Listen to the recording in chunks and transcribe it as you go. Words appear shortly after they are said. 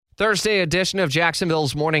Thursday edition of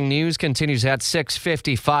Jacksonville's Morning News continues at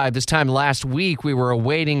 6:55. This time last week, we were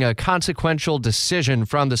awaiting a consequential decision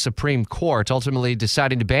from the Supreme Court, ultimately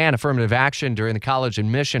deciding to ban affirmative action during the college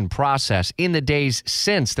admission process. In the days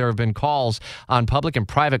since, there have been calls on public and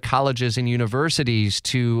private colleges and universities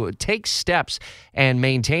to take steps and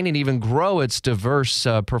maintain and even grow its diverse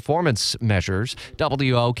performance measures.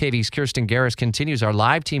 WOKV's Kirstin Garriss continues our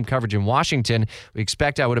live team coverage in Washington. We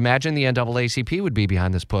expect, I would imagine, the NAACP would be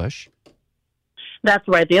behind this push. That's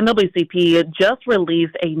right. The NAACP just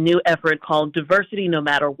released a new effort called Diversity No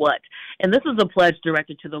Matter What. And this is a pledge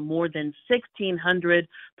directed to the more than 1,600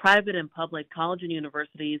 private and public college and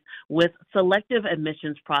universities with selective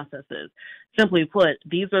admissions processes. Simply put,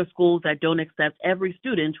 these are schools that don't accept every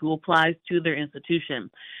student who applies to their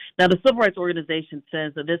institution. Now, the Civil Rights Organization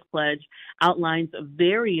says that this pledge outlines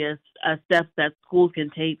various steps that schools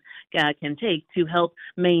can take to help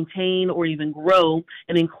maintain or even grow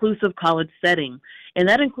an inclusive college setting. And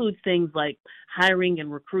that includes things like hiring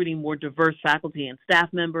and recruiting more diverse faculty and staff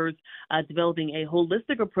members, developing a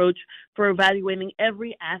holistic approach for evaluating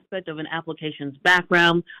every aspect of an application's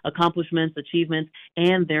background, accomplishments, achievements,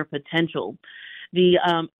 and their potential.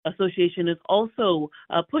 The association is also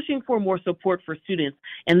pushing for more support for students,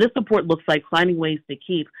 and this support looks like finding ways to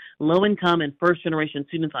keep low-income and first-generation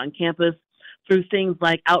students on campus through things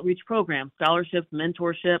like outreach programs, scholarships,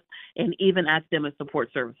 mentorship, and even academic support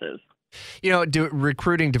services. You know,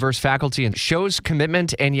 recruiting diverse faculty shows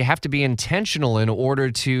commitment, and you have to be intentional in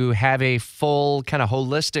order to have a full kind of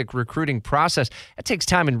holistic recruiting process. It takes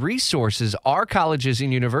time and resources. Are colleges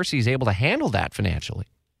and universities able to handle that financially?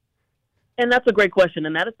 And that's a great question,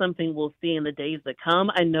 and that is something we'll see in the days that come.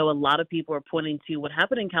 I know a lot of people are pointing to what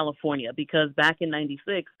happened in California, because back in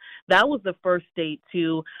 '96, that was the first state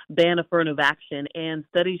to ban affirmative action, and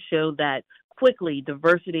studies show that quickly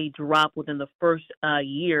diversity dropped within the first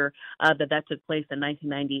year that took place in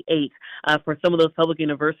 1998. For some of those public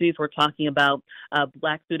universities, we're talking about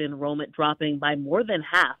Black student enrollment dropping by more than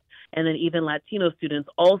half. And then even Latino students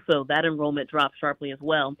also, that enrollment dropped sharply as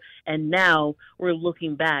well. And now we're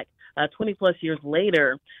looking back 20 plus years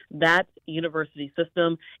later, that university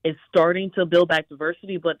system is starting to build back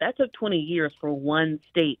diversity, but that took 20 years for one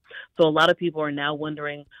state. So a lot of people are now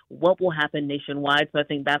wondering what will happen nationwide. So I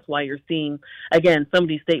think that's why you're seeing, again, some of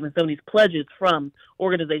these statements, some of these pledges from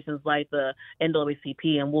organizations like the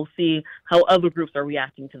NAACP, and we'll see how other groups are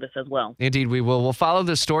reacting to this as well. Indeed, we will. We'll follow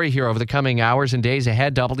this story here over the coming hours and days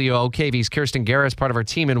ahead. WOKV's Kirstin Garriss, part of our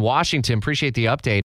team in Washington. Appreciate the update.